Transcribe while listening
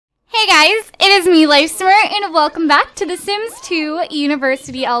guys, it is me, Lifesimmer, and welcome back to The Sims 2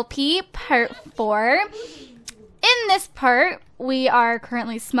 University LP Part 4. In this part, we are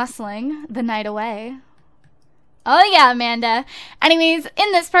currently smussling the night away. Oh yeah, Amanda. Anyways,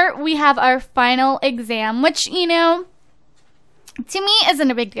 in this part, we have our final exam, which, you know, to me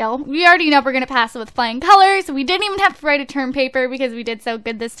isn't a big deal. We already know we're going to pass it with flying colors. We didn't even have to write a term paper because we did so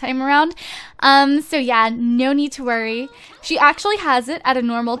good this time around. So yeah, no need to worry. She actually has it at a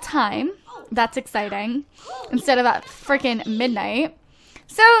normal time. That's exciting. Instead of at freaking midnight.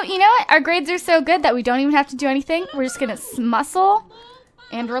 So, you know what? Our grades are so good that we don't even have to do anything. We're just going to muscle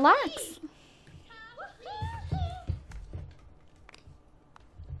and relax.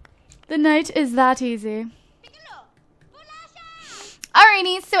 The night is that easy.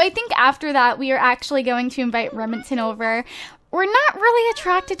 Alrighty, so I think after that we are actually going to invite Remington over. We're not really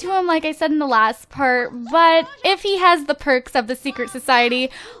attracted to him like I said in the last part, but if he has the perks of the secret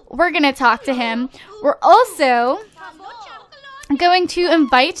society, we're going to talk to him. We're also going to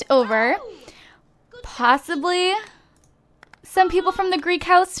invite over possibly some people from the Greek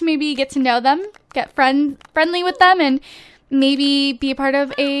house to maybe get to know them, get friendly with them, and maybe be a part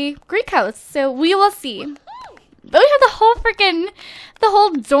of a Greek house. So we will see. But we have the whole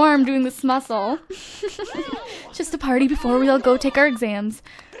dorm doing this muscle. Just a party before we all go take our exams.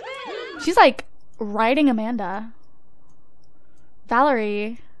 She's like riding Amanda.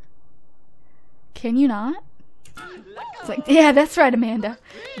 Valerie, can you not? It's like, yeah, that's right, Amanda.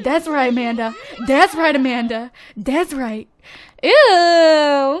 That's right, Amanda. That's right, Amanda. That's right.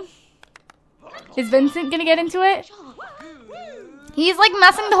 Ew. Is Vincent gonna get into it? He's like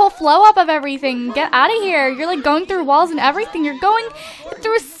messing the whole flow up of everything. Get out of here. You're like going through walls and everything. You're going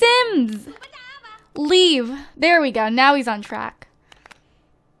through Sims. Leave. There we go. Now he's on track.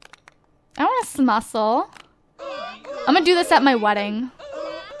 I want to muscle. I'm going to do this at my wedding.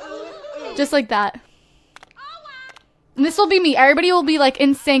 Just like that. And this will be me. Everybody will be like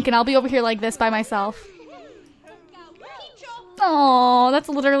in sync and I'll be over here like this by myself. Oh, that's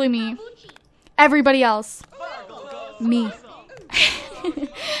literally me. Everybody else. Me.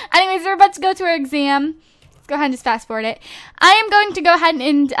 Anyways, we're about to go to our exam. Let's go ahead and just fast forward it. I am going to go ahead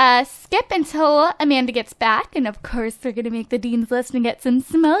and skip until Amanda gets back. And of course, we're going to make the Dean's List and get some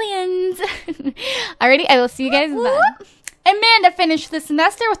simoleons. Alrighty, I will see you guys then. Amanda finished the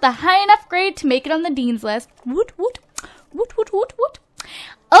semester with a high enough grade to make it on the Dean's List. Woot, woot, woot, woot, woot, woot.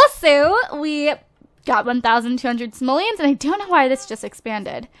 Also, we got 1,200 simoleons, and I don't know why this just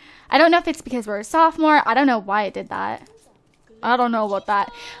expanded. I don't know if it's because we're a sophomore. I don't know why it did that. I don't know about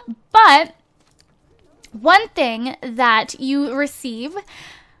that. But one thing that you receive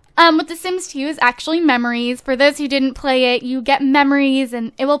with The Sims 2 is actually memories. For those who didn't play it, you get memories,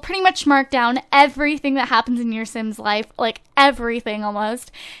 and it will pretty much mark down everything that happens in your Sims life. Like everything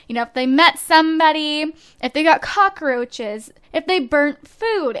almost. You know, if they met somebody, if they got cockroaches, if they burnt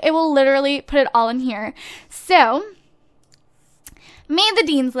food, it will literally put it all in here. So made the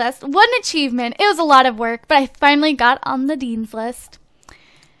Dean's List. What an achievement. It was a lot of work, but I finally got on the Dean's List.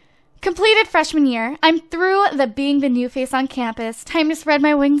 Completed freshman year. I'm through being the new face on campus. Time to spread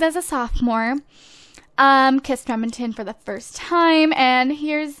my wings as a sophomore. Kissed Remington for the first time. And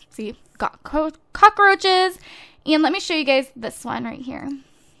here's, see, got cockroaches. And let me show you guys this one right here.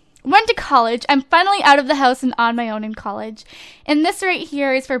 Went to college. I'm finally out of the house and on my own in college. And this right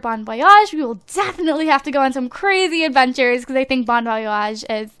here is for Bon Voyage. We will definitely have to go on some crazy adventures because I think Bon Voyage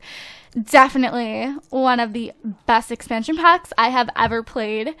is definitely one of the best expansion packs I have ever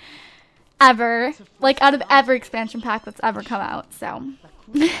played. Ever. Like out of every expansion pack that's ever come out. So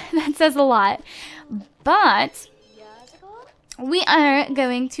that says a lot. But we are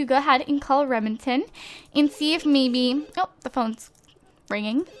going to go ahead and call Remington and see if maybe, oh, the phone's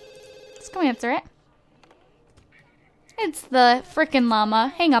ringing. Let's go answer it. It's the frickin'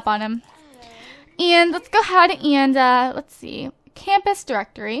 llama. Hang up on him. And let's go ahead and, let's see. Campus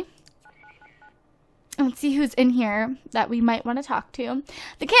directory. And let's see who's in here that we might want to talk to.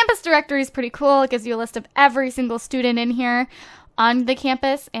 The campus directory is pretty cool. It gives you a list of every single student in here on the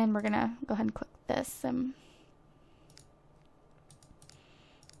campus. And we're going to go ahead and click this.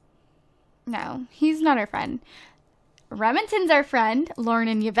 No, he's not our friend. Remington's our friend. Lauren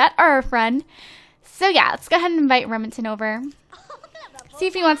and Yvette are our friend. So yeah, let's go ahead and invite Remington over. See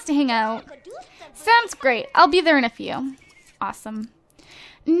if he wants to hang out. Sounds great. I'll be there in a few. Awesome.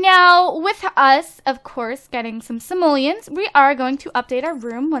 Now, with us, of course, getting some simoleons, we are going to update our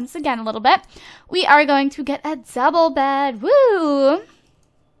room once again a little bit. We are going to get a double bed. Woo!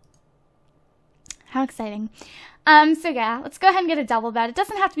 How exciting. So yeah, let's go ahead and get a double bed. It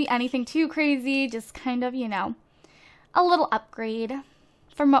doesn't have to be anything too crazy, just kind of, you know, a little upgrade.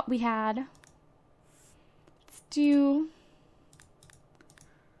 from what we had. Let's do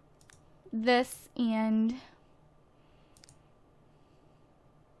this and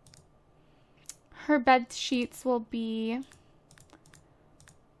her bed sheets will be,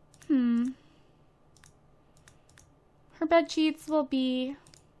 her bed sheets will be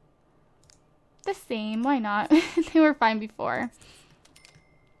the same. Why not? They were fine before.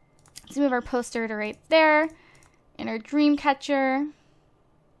 Let's move our poster to right there. And our dream catcher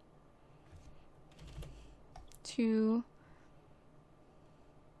to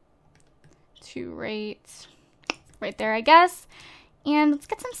right there, I guess. And let's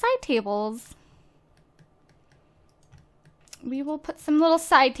get some side tables. We will put some little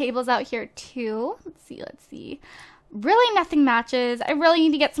side tables out here too. Let's see. Really nothing matches. I really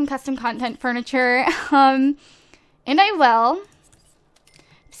need to get some custom content furniture. And I will.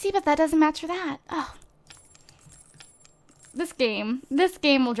 See, but that doesn't match for that. Oh. This game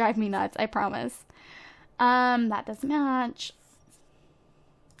will drive me nuts, I promise. That doesn't match.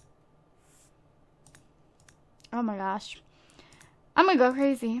 Oh my gosh. I'm gonna go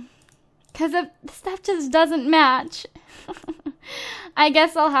crazy. Because the stuff just doesn't match. I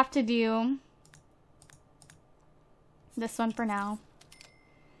guess I'll have to do this one for now.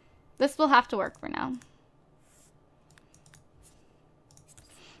 This will have to work for now.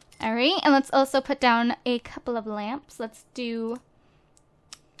 Alright, and let's also put down a couple of lamps. Let's do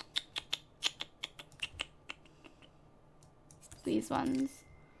these ones,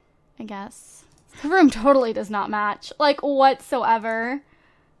 I guess. The room totally does not match, like, whatsoever.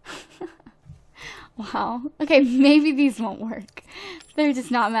 Wow. Okay, maybe these won't work. They're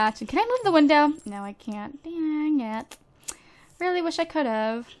just not matching. Can I move the window? No, I can't. Dang it. Really wish I could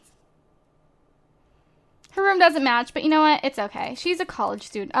have. Her room doesn't match, but you know what? It's okay. She's a college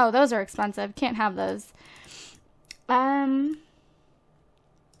student. Oh, those are expensive. Can't have those.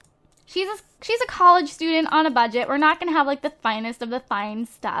 She's a college student on a budget. We're not going to have, like, the finest of the fine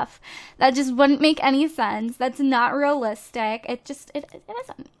stuff. That just wouldn't make any sense. That's not realistic. It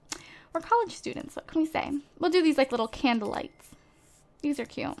isn't. We're college students. What can we say? We'll do these, like, little candle lights. These are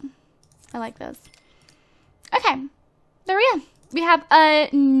cute. I like those. Okay. There we go. We have a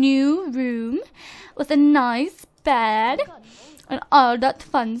new room with a nice bed and all that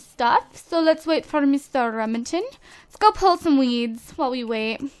fun stuff. So let's wait for Mr. Remington. Let's go pull some weeds while we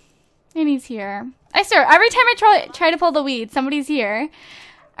wait. And he's here. I swear, every time I try to pull the weeds, somebody's here.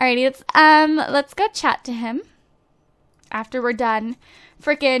 Alrighty, let's go chat to him after we're done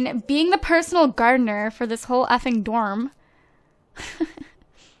frickin' being the personal gardener for this whole effing dorm.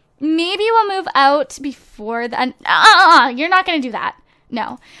 Maybe we'll move out before the you're not gonna do that.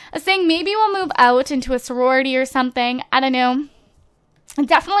 No. I was saying maybe we'll move out into a sorority or something. I don't know.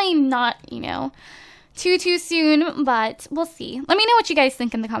 Definitely not, you know, too soon, but we'll see. Let me know what you guys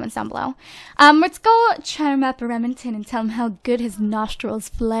think in the comments down below. Let's go charm up Remington and tell him how good his nostrils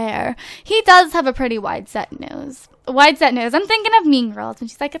flare. He does have a pretty wide set nose. Wide set nose. I'm thinking of Mean Girls when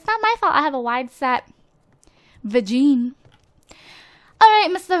she's like, it's not my fault I have a wide set vagine.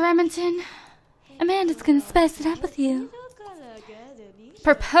 Alright, Mr. Remington. Amanda's gonna spice it up with you.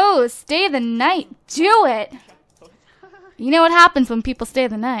 Propose. Stay the night. Do it. You know what happens when people stay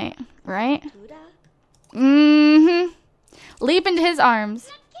the night, right? Leap into his arms.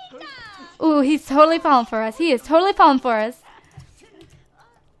 Ooh, he's totally falling for us. He is totally falling for us.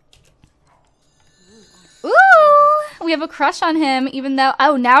 Ooh, we have a crush on him, even though,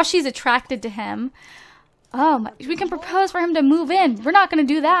 oh, now she's attracted to him. Oh, my, we can propose for him to move in. We're not going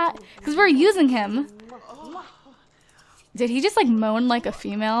to do that because we're using him. Did he just, like, moan like a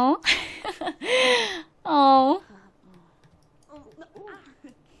female? Oh.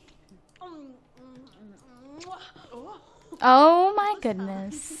 Oh, my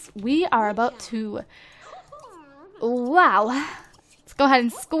goodness. We are about to... Wow. Let's go ahead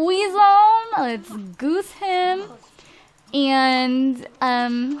and squeeze him. Let's goose him. And,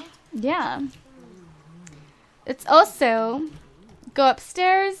 yeah. Let's also go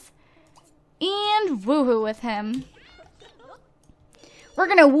upstairs and woohoo with him. We're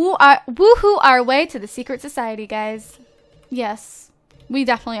gonna woohoo our way to the secret society, guys. Yes, we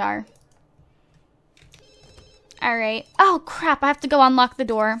definitely are. Alright. Oh, crap. I have to go unlock the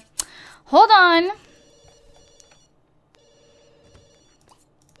door. Hold on.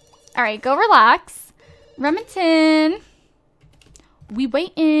 Alright, go relax. Remington. We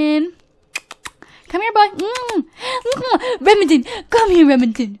waiting. Come here, boy. Remington. Come here,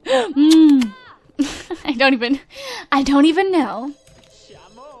 Remington. I don't even know.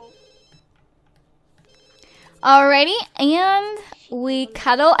 Alrighty, and We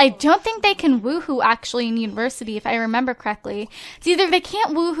cuddle. I don't think they can woohoo actually in university, if I remember correctly. It's either they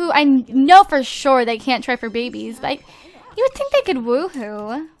can't woohoo. I know for sure they can't try for babies, but you would think they could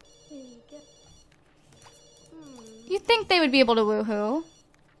woohoo. You'd think they would be able to woohoo.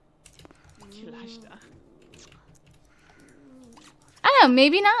 I don't know,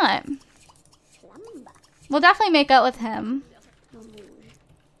 maybe not. We'll definitely make out with him.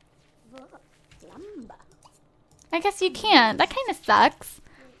 I guess you can't. That kind of sucks.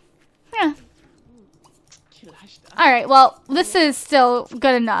 Yeah. Alright, well, this is still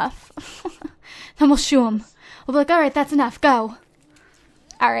good enough. Then we'll shoo him. We'll be like, alright, that's enough. Go.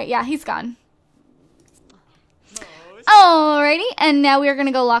 Alright, yeah, he's gone. Alrighty, and now we are going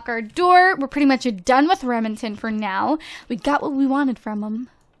to go lock our door. We're pretty much done with Remington for now. We got what we wanted from him.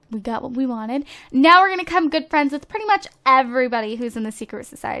 We got what we wanted. Now we're going to become good friends with pretty much everybody who's in the secret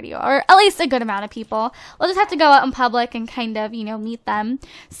society, or at least a good amount of people. We'll just have to go out in public and kind of, you know, meet them.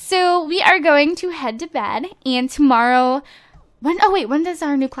 So we are going to head to bed, and tomorrow, when does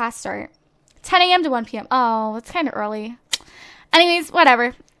our new class start? 10 a.m. to 1 p.m. Oh, it's kind of early. Anyways,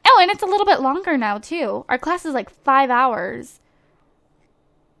 whatever. Oh, and it's a little bit longer now, too. Our class is like 5 hours.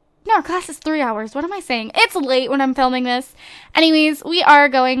 No, our class is 3 hours. What am I saying? It's late when I'm filming this. Anyways, we are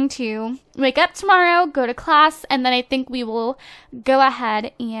going to wake up tomorrow, go to class, and then I think we will go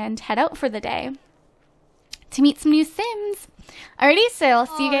ahead and head out for the day to meet some new Sims. Alrighty, so I'll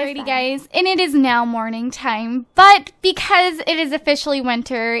see you guys. Alrighty, guys. And it is now morning time, but because it is officially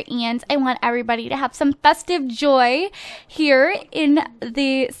winter and I want everybody to have some festive joy here in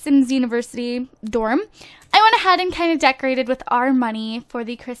the Sims University dorm, I went ahead and kind of decorated with our money for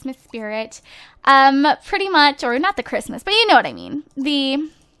the Christmas spirit. Pretty much, or not the Christmas, but you know what I mean. The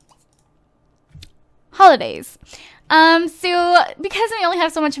holidays. So because we only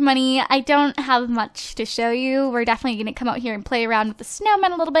have so much money, I don't have much to show you. We're definitely going to come out here and play around with the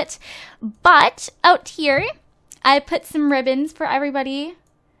snowman a little bit. But out here, I put some ribbons for everybody.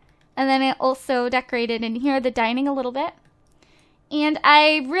 And then I also decorated in here the dining a little bit. And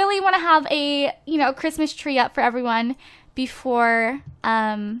I really want to have a, you know, Christmas tree up for everyone before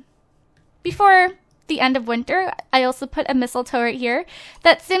the end of winter. I also put a mistletoe right here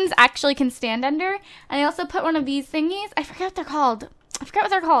that Sims actually can stand under. And I also put one of these thingies. I forget what they're called. I forget what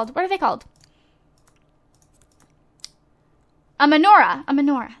they're called. What are they called? A menorah. A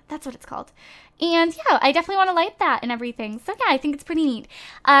menorah. That's what it's called. And yeah, I definitely want to light that and everything. So yeah, I think it's pretty neat.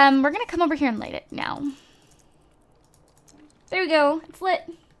 We're going to come over here and light it now. There we go. It's lit.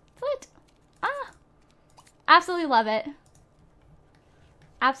 It's lit. Ah. Absolutely love it.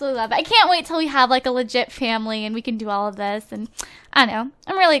 Absolutely love it. I can't wait till we have like a legit family and we can do all of this. And I don't know.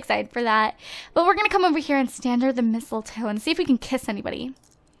 I'm really excited for that. But we're going to come over here and stand under the mistletoe and see if we can kiss anybody.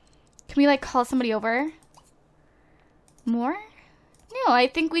 Can we like call somebody over? More? No, I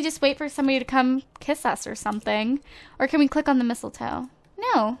think we just wait for somebody to come kiss us or something. Or can we click on the mistletoe?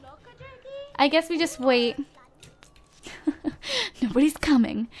 No. I guess we just wait. Nobody's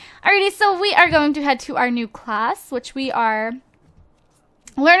coming. Alrighty, so we are going to head to our new class, which we are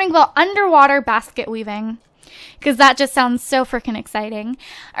learning about underwater basket weaving, because that just sounds so freaking exciting.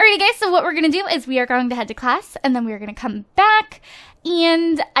 Alrighty, guys, so what we're going to do is we are going to head to class, and then we are going to come back,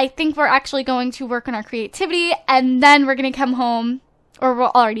 and I think we're actually going to work on our creativity, and then we're going to come home, or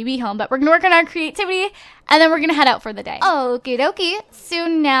we'll already be home, but we're going to work on our creativity, and then we're going to head out for the day. Okie dokie. So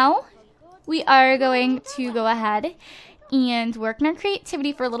now we are going to go ahead and work on our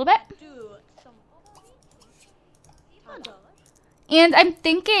creativity for a little bit. And I'm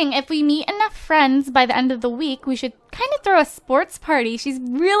thinking if we meet enough friends by the end of the week, we should kind of throw a sports party. She's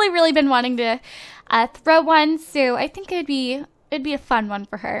really been wanting to throw one, so I think it'd be a fun one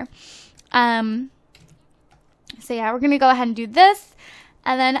for her. So yeah, we're gonna go ahead and do this,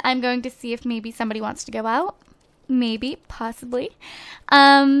 and then I'm going to see if maybe somebody wants to go out. Maybe, possibly.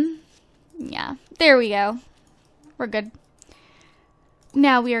 Yeah, there we go. We're good.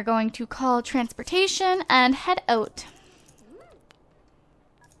 Now we are going to call transportation and head out.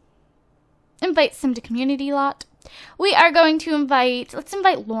 Invite Sim to community lot. We are going to let's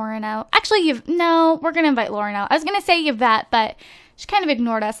invite Lauren out. Actually, no, we're going to invite Lauren out. I was going to say Yvette, but she kind of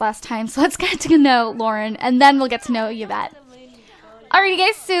ignored us last time, so let's get to know Lauren, and then we'll get to know Yvette. Alrighty,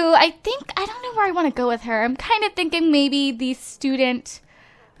 guys, so I don't know where I want to go with her. I'm kind of thinking maybe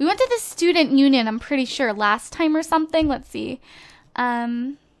we went to the student union, I'm pretty sure, last time or something. Let's see.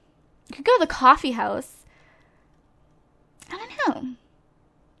 We could go to the coffee house. I don't know.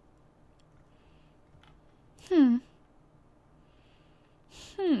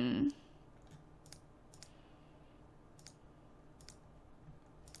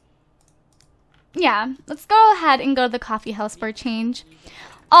 yeah, let's go ahead and go to the coffee house for a change.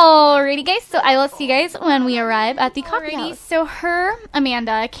 Alrighty, guys, so I will see you guys when we arrive at the coffee house. So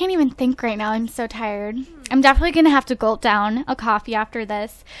Amanda, I can't even think right now. I'm so tired. I'm definitely going to have to gulp down a coffee after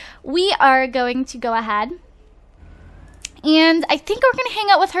this. We are going to go ahead, and I think we're going to hang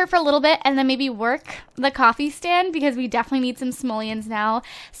out with her for a little bit and then maybe work the coffee stand because we definitely need some simoleons now,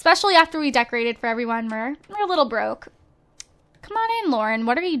 especially after we decorated for everyone. We're a little broke. Come on in, Lauren.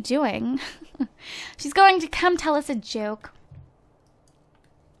 What are you doing? She's going to come tell us a joke.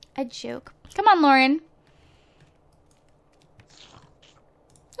 A joke. Come on, Lauren.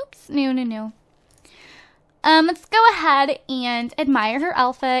 Oops. No. Let's go ahead and admire her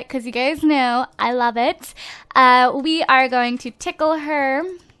outfit because you guys know I love it. We are going to tickle her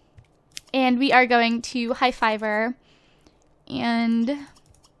and we are going to high-five her. And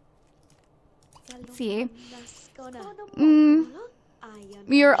let's see.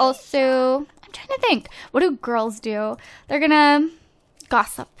 We are also, I'm trying to think. What do girls do? They're gonna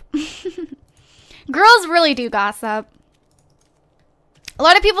gossip. Girls really do gossip. A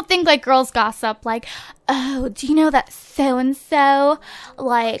lot of people think like girls gossip like, oh, do you know that so-and-so,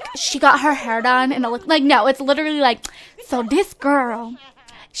 like, she got her hair done and it looked like, no, it's literally like, so this girl,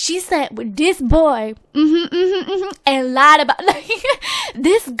 she said with this boy, and lied about, like,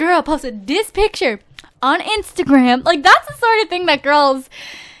 this girl posted this picture on Instagram. Like, that's the sort of thing that girls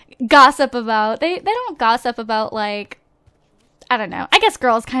gossip about. They don't gossip about, like, I don't know. I guess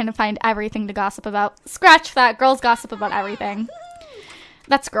girls kind of find everything to gossip about. Scratch that. Girls gossip about everything.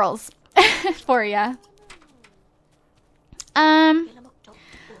 That's girls for ya. But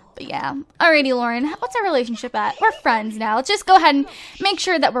yeah. Alrighty, Lauren. What's our relationship at? We're friends now. Let's just go ahead and make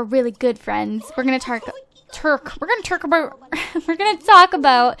sure that we're really good friends. We're gonna talk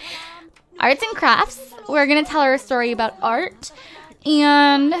about arts and crafts. We're gonna tell her a story about art,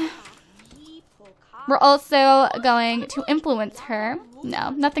 and we're also going to influence her.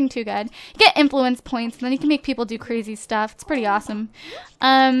 No, nothing too good. Get influence points, and then you can make people do crazy stuff. It's pretty awesome.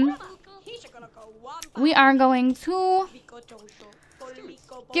 We are going to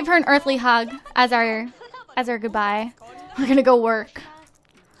give her an earthly hug as our goodbye. We're gonna go work.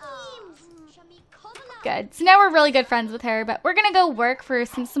 Good. So now we're really good friends with her, but we're gonna go work for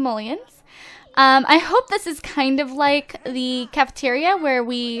some simoleons. I hope this is kind of like the cafeteria where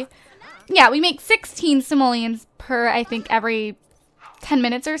we make 16 simoleons per, I think, every 10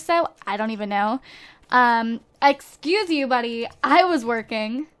 minutes or so. I don't even know. Excuse you, buddy. I was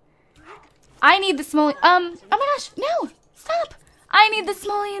working. I need the simoleons. Oh my gosh, no! Stop! I need the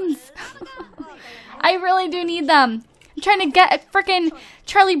simoleons. I really do need them. I'm trying to get a freaking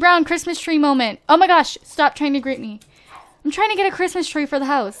Charlie Brown Christmas tree moment. Oh my gosh, stop trying to greet me. I'm trying to get a Christmas tree for the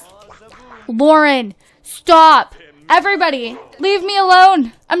house. Lauren, stop! Everybody, leave me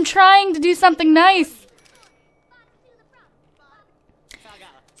alone. I'm trying to do something nice.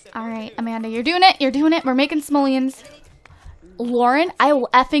 Alright, Amanda, you're doing it. You're doing it. We're making simoleons. Lauren, I will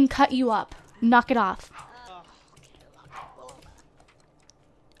effing cut you up. Knock it off.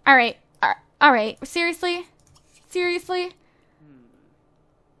 Alright. Alright. Seriously? Seriously?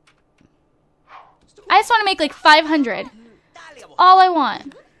 I just want to make like 500. All I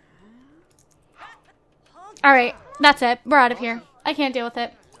want. Alright. That's it. We're out of here. I can't deal with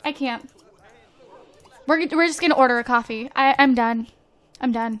it. I can't. We're just going to order a coffee. I'm done.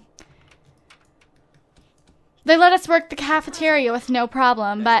 I'm done. They let us work the cafeteria with no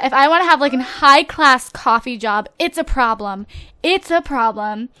problem, but if I want to have like a high-class coffee job, it's a problem. It's a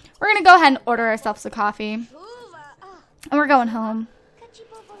problem. We're going to go ahead and order ourselves a coffee. And we're going home.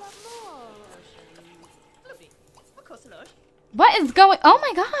 What is going... Oh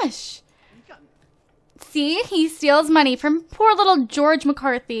my gosh. See? He steals money from poor little George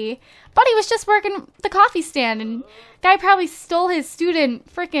McCarthy. But he was just working the coffee stand, and guy probably stole his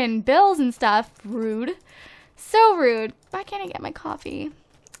student frickin' bills and stuff. Rude. So rude. Why can't I get my coffee?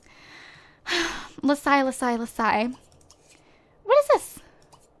 Lasai, Lasai, Lasai. What is this?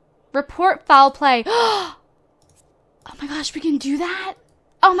 Report foul play. Oh my gosh, we can do that?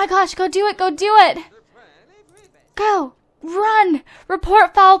 Oh my gosh, go do it, go do it. Go. Run.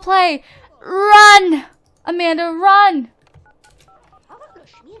 Report foul play. Run. Amanda, run.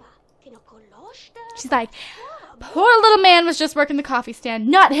 She's like, poor little man was just working the coffee stand.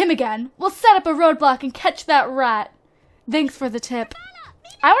 Not him again. We'll set up a roadblock and catch that rat. Thanks for the tip.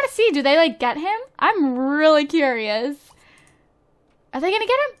 I want to see, do they like get him? I'm really curious. Are they going to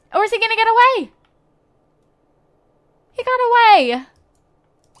get him? Or is he going to get away? He got away.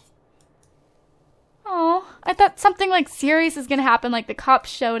 Oh, I thought something like serious is going to happen. Like the cops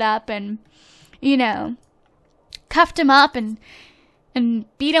showed up and, you know, cuffed him up and and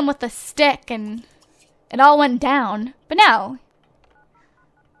beat him with a stick and it all went down. But no.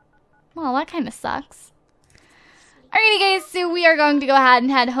 Well, that kind of sucks. Alrighty guys, so we are going to go ahead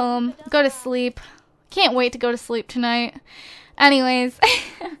and head home, go to sleep. Can't wait to go to sleep tonight. Anyways,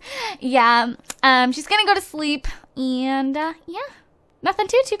 yeah, she's gonna go to sleep, and yeah, nothing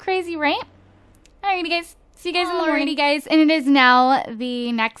too crazy, right? Alrighty guys, see you guys in the morning. Alrighty guys, and it is now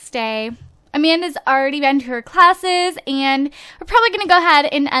the next day. Amanda's already been to her classes, and we're probably gonna go ahead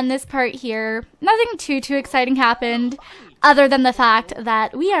and end this part here. Nothing too exciting happened, other than the fact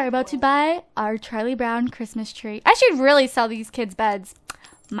that we are about to buy our Charlie Brown Christmas tree. I should really sell these kids' beds.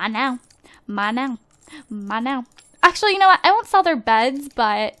 Mine now. Actually, you know what? I won't sell their beds,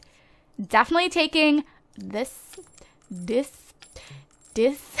 but definitely taking this, and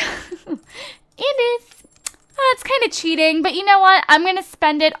this. It's kind of cheating, but you know what? I'm going to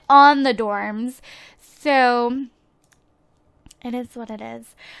spend it on the dorms. So, it is what it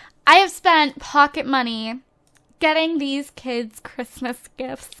is. I have spent pocket money getting these kids Christmas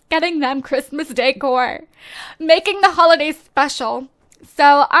gifts, getting them Christmas decor, making the holidays special.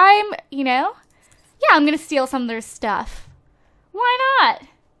 So I'm, you know, yeah, I'm going to steal some of their stuff. Why not?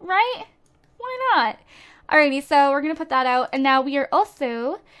 Right? Why not? Alrighty, so we're going to put that out. And now we are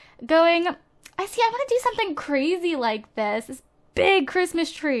also going, I want to do something crazy like this. This big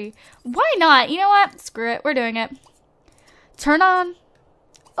Christmas tree. Why not? You know what? Screw it. We're doing it. Turn on.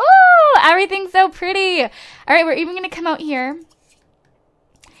 Oh, everything's so pretty. All right, we're even going to come out here.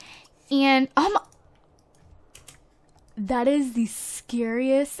 And, that is the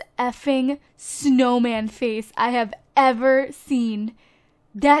scariest effing snowman face I have ever seen.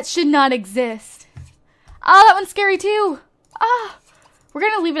 That should not exist. Oh, that one's scary too. Ah, we're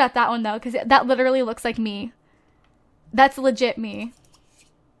going to leave it at that one though, because that literally looks like me. That's legit me.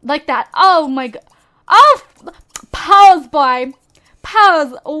 Like that. Oh my god. Oh, pause, boy.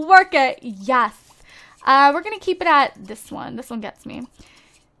 Pause. Work it. Yes. We're going to keep it at this one. This one gets me.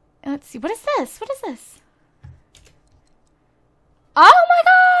 Let's see. What is this? What is this? Oh my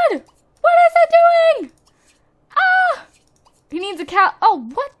god! What is it doing? Ah! He needs a cow. Oh,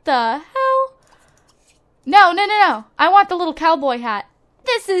 what the hell? No. I want the little cowboy hat.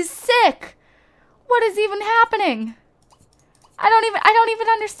 This is sick. What is even happening? I don't even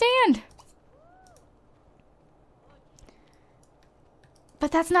understand.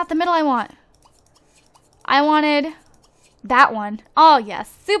 But that's not the middle I want. I wanted that one. Oh,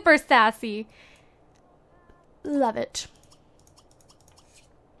 yes. Super sassy. Love it.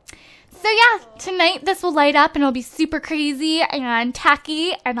 So yeah, tonight this will light up and it'll be super crazy and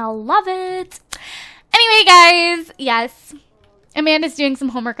tacky and I'll love it. Anyway, guys, yes, Amanda's doing some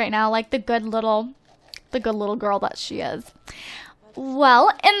homework right now, like the good little girl that she is. Well,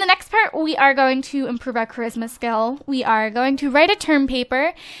 in the next part, we are going to improve our charisma skill. We are going to write a term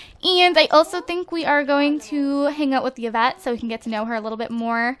paper, and I also think we are going to hang out with Yvette so we can get to know her a little bit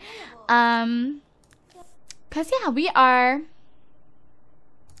more. Because yeah, we are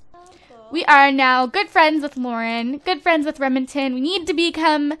now good friends with Lauren, good friends with Remington. We need to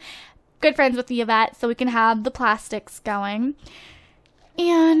become good friends with Yvette so we can have the plastics going.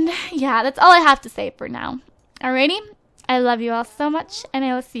 And yeah, that's all I have to say for now. Alrighty, I love you all so much, and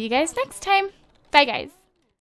I will see you guys next time. Bye, guys.